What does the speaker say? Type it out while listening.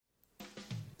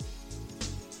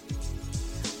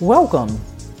Welcome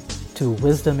to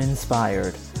Wisdom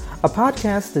Inspired, a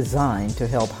podcast designed to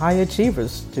help high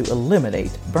achievers to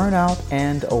eliminate burnout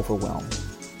and overwhelm.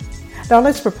 Now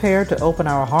let's prepare to open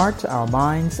our hearts, our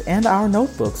minds, and our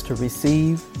notebooks to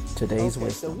receive today's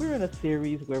wisdom. So we're in a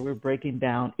series where we're breaking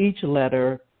down each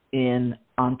letter in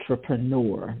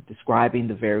entrepreneur, describing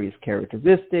the various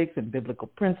characteristics and biblical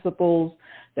principles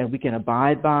that we can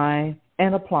abide by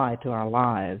and apply to our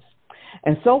lives.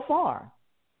 And so far,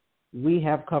 we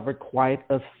have covered quite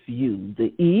a few.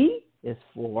 The E is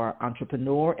for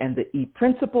entrepreneur, and the E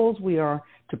principles, we are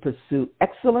to pursue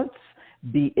excellence,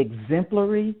 be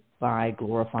exemplary by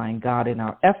glorifying God in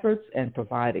our efforts, and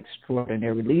provide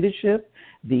extraordinary leadership.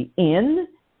 The N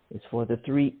is for the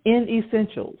 3 N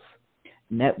essentials: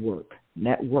 network,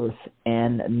 net worth,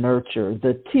 and nurture.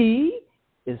 The T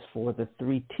is for the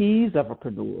 3 T's of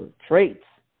entrepreneur: traits,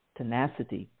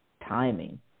 tenacity,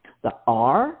 timing. The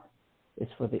R is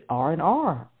for the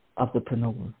R&R of the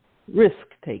preneur: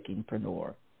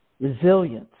 risk-taking-preneur,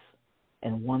 resilience,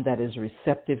 and one that is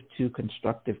receptive to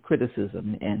constructive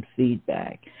criticism and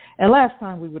feedback. And last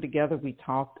time we were together, we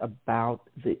talked about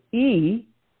the E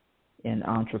in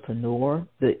entrepreneur.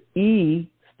 The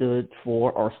E stood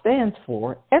for or stands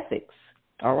for ethics.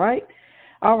 All right,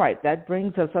 that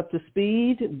brings us up to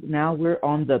speed. Now we're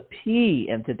on the P,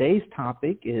 and today's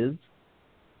topic is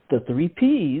the 3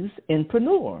 P's in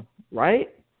preneur, right?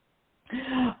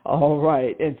 All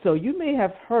right, and so you may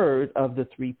have heard of the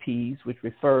 3 P's, which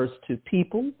refers to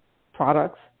people,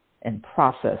 products, and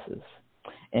processes.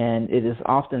 And it is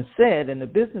often said in the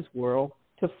business world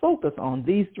to focus on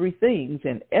these 3 things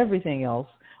and everything else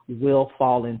will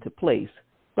fall into place.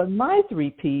 But my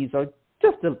 3 P's are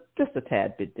just a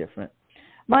tad bit different.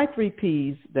 My 3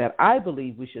 P's that I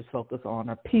believe we should focus on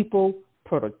are people,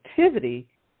 productivity,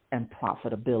 and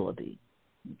profitability.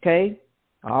 Okay?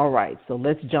 All right, so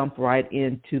let's jump right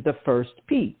into the first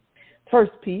P.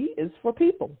 First P is for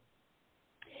people.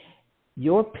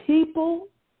 Your people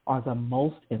are the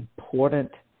most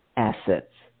important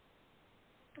assets.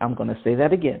 I'm going to say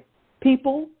that again.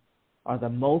 People are the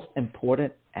most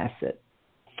important asset.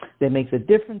 They make the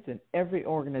difference in every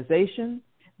organization.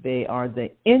 They are the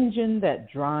engine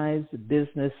that drives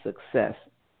business success.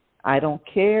 I don't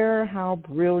care how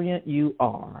brilliant you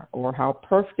are or how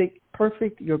perfect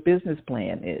your business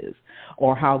plan is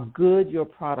or how good your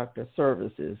product or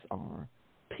services are.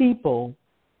 People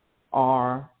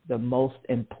are the most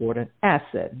important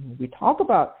asset. When we talk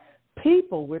about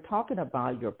people, we're talking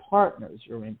about your partners,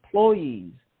 your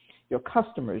employees, your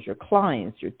customers, your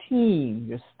clients, your team,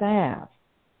 your staff.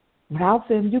 Without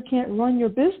them, you can't run your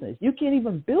business. You can't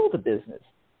even build a business.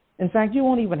 In fact, you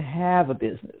won't even have a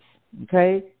business,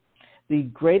 okay? The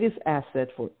greatest asset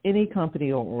for any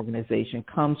company or organization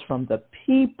comes from the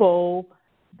people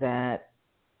that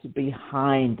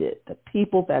behind it, the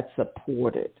people that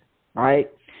support it, right?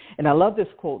 And I love this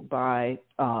quote by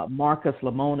Marcus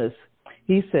Lemonis.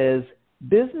 He says,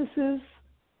 businesses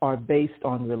are based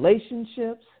on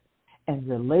relationships, and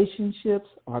relationships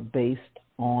are based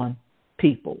on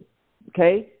people,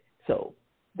 okay? So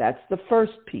that's the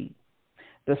first P.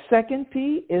 The second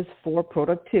P is for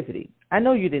productivity. I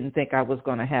know you didn't think I was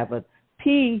going to have a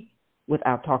P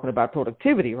without talking about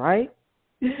productivity, right?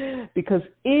 Because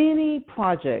any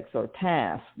projects or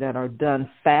tasks that are done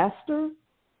faster,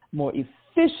 more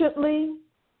efficiently,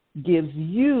 gives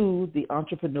you, the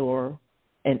entrepreneur,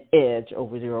 an edge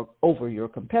over your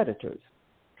competitors.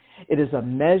 It is a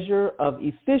measure of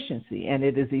efficiency, and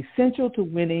it is essential to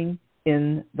winning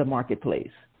in the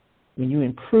marketplace. When you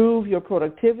improve your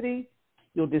productivity,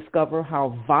 you'll discover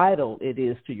how vital it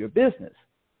is to your business,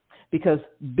 because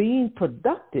being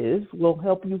productive will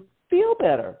help you feel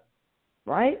better,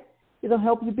 right? It'll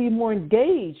help you be more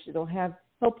engaged. It'll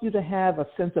help you to have a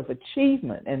sense of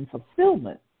achievement and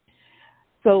fulfillment.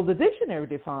 So the dictionary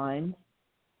defines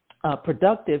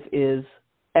productive is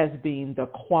as being the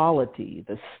quality,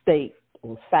 the state,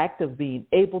 or fact of being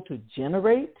able to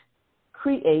generate,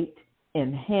 create,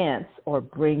 enhance, or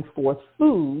bring forth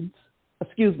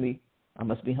I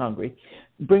must be hungry,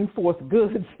 bring forth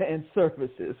goods and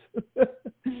services. The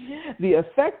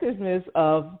effectiveness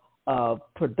of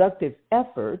productive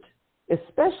effort,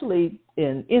 especially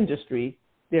in industry,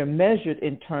 they're measured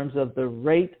in terms of the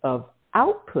rate of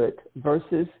output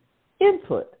versus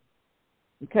input.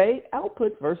 Okay,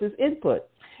 output versus input.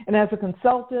 And as a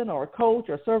consultant or a coach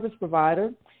or service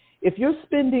provider, if you're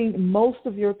spending most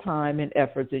of your time and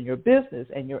efforts in your business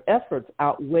and your efforts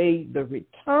outweigh the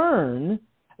return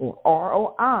or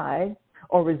ROI,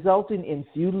 or resulting in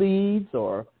few leads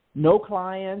or no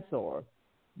clients or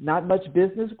not much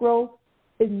business growth,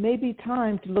 it may be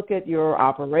time to look at your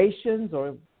operations or,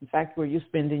 in fact, where you're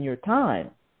spending your time.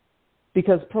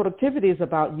 Because productivity is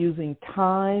about using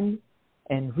time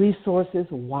and resources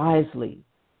wisely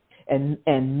and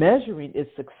measuring its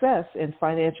success and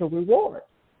financial reward,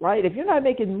 right? If you're not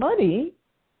making money,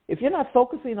 if you're not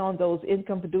focusing on those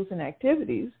income-producing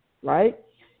activities, right,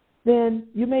 then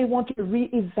you may want to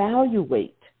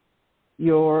reevaluate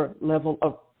your level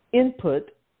of input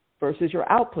versus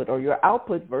your output, or your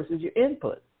output versus your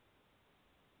input,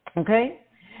 okay?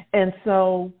 And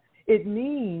so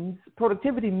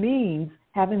productivity means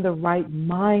having the right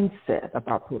mindset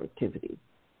about productivity.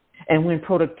 And when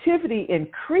productivity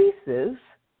increases,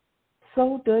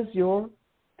 so does your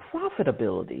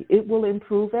profitability. It will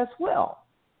improve as well.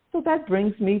 So that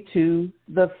brings me to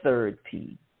the third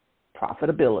P,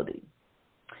 profitability.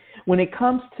 When it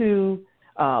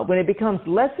becomes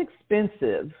less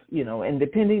expensive, and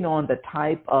depending on the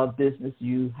type of business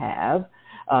you have,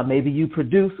 maybe you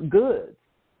produce goods.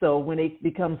 So when it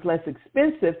becomes less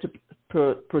expensive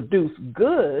to produce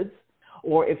goods,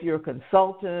 or if you're a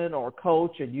consultant or a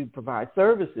coach and you provide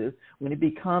services, when it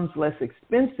becomes less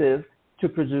expensive to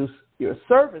produce your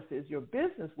services, your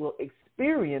business will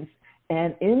experience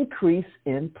an increase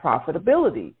in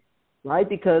profitability, right?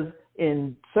 Because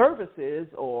in services,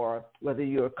 or whether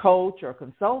you're a coach or a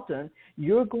consultant,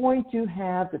 you're going to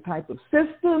have the type of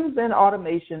systems and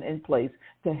automation in place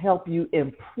to help you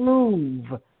improve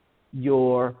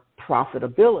your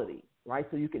profitability, right?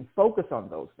 So you can focus on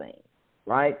those things,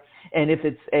 right? And if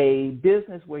it's a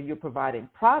business where you're providing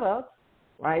products,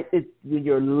 right,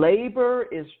 your labor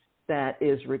that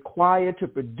is required to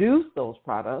produce those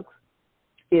products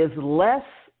is less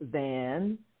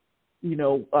than,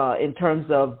 in terms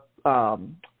of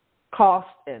cost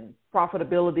and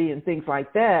profitability and things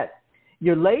like that,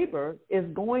 your labor is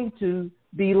going to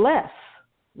be less,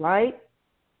 right?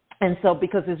 And so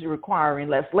because it's requiring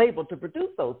less labor to produce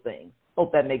those things.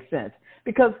 Hope that makes sense.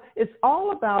 Because it's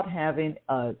all about having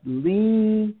a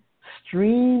lean,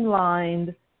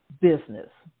 streamlined business.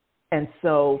 And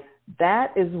so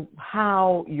that is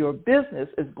how your business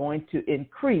is going to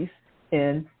increase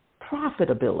in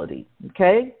profitability,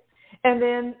 okay? And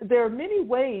then there are many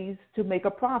ways to make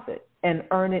a profit and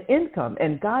earn an income,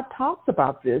 and God talks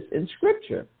about this in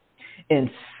Scripture. In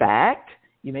fact,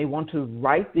 you may want to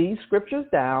write these scriptures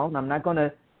down. I'm not going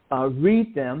to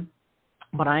read them,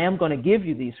 but I am going to give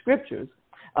you these scriptures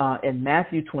in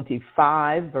Matthew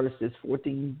 25, verses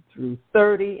 14 through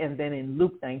 30, and then in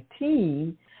Luke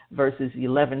 19, verses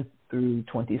 11 through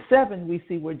 27, we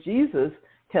see where Jesus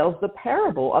tells the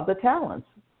parable of the talents,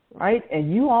 right?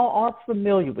 And you all are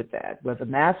familiar with that, where the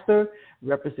master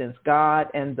represents God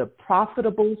and the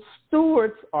profitable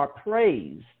stewards are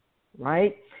praised,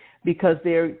 right? Because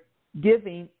they're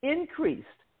giving increased.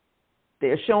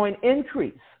 They're showing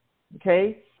increase,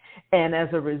 okay? And as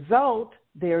a result,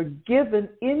 they're given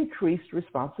increased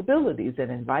responsibilities and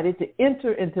invited to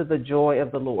enter into the joy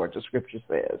of the Lord, the scripture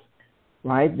says,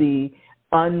 right? The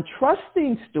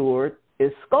untrusting steward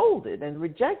is scolded and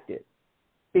rejected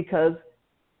because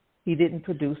he didn't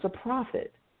produce a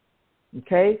profit,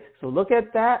 okay? So look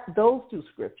at those two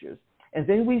scriptures. And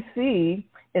then we see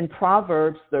in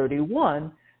Proverbs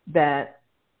 31 that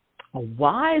a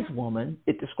wise woman,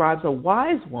 it describes a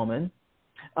wise woman.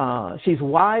 She's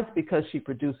wise because she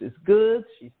produces goods,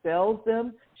 she sells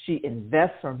them, she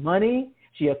invests her money,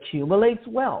 she accumulates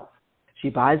wealth. She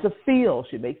buys a field,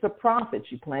 she makes a profit,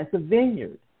 she plants a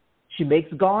vineyard, she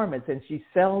makes garments and she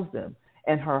sells them.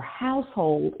 And her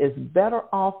household is better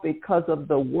off because of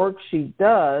the work she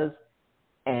does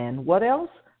and what else?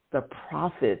 The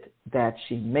profit that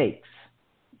she makes,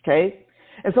 okay?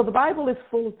 And so the Bible is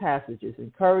full of passages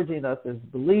encouraging us as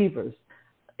believers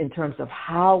in terms of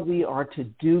how we are to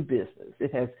do business.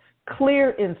 It has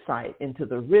clear insight into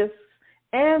the risks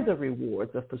and the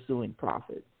rewards of pursuing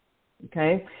profit.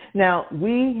 Okay? Now,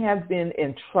 we have been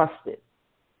entrusted.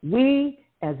 We,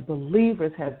 as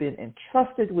believers, have been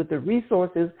entrusted with the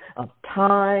resources of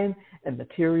time and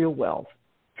material wealth.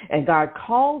 And God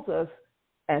calls us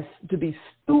as to be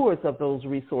stewards of those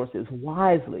resources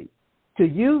wisely, to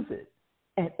use it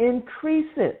and increase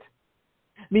it,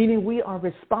 meaning we are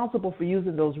responsible for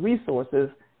using those resources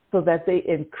so that they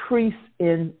increase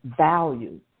in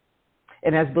value.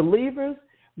 And as believers,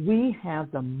 we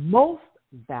have the most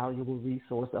valuable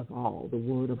resource of all, the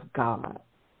Word of God.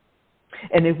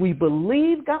 And if we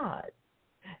believe God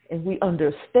and we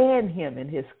understand Him and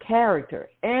His character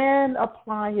and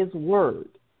apply His Word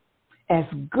as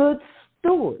good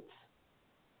stewards,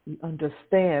 we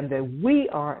understand that we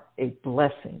are a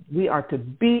blessing. We are to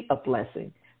be a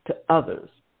blessing to others.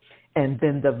 And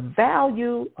then the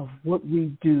value of what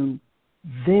we do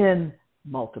then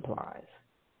multiplies.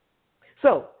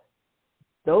 So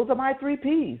those are my 3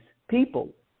 P's: people,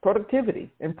 productivity,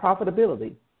 and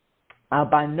profitability.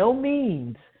 By no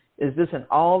means is this an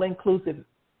all-inclusive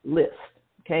list.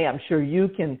 Okay, I'm sure you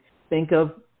can think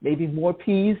of maybe more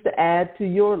P's to add to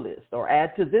your list or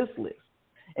add to this list.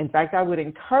 In fact, I would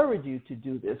encourage you to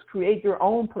do this. Create your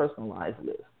own personalized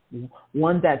list,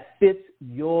 one that fits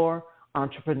your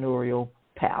entrepreneurial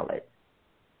palette.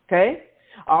 Okay?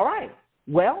 All right.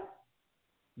 Well,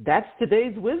 that's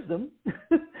today's wisdom.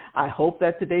 I hope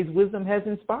that today's wisdom has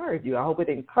inspired you. I hope it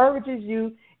encourages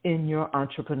you in your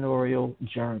entrepreneurial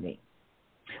journey.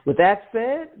 With that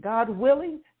said, God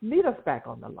willing, meet us back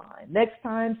on the line. Next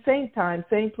time, same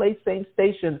place, same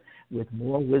station, with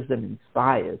more Wisdom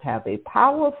Inspired. Have a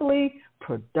powerfully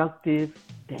productive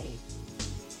day.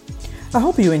 I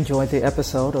hope you enjoyed the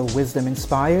episode of Wisdom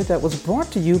Inspired that was brought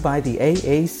to you by the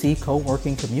AAC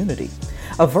Co-working Community,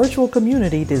 a virtual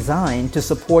community designed to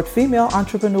support female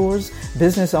entrepreneurs,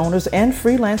 business owners, and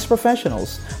freelance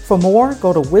professionals. For more,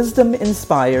 go to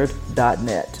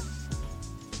wisdominspired.net.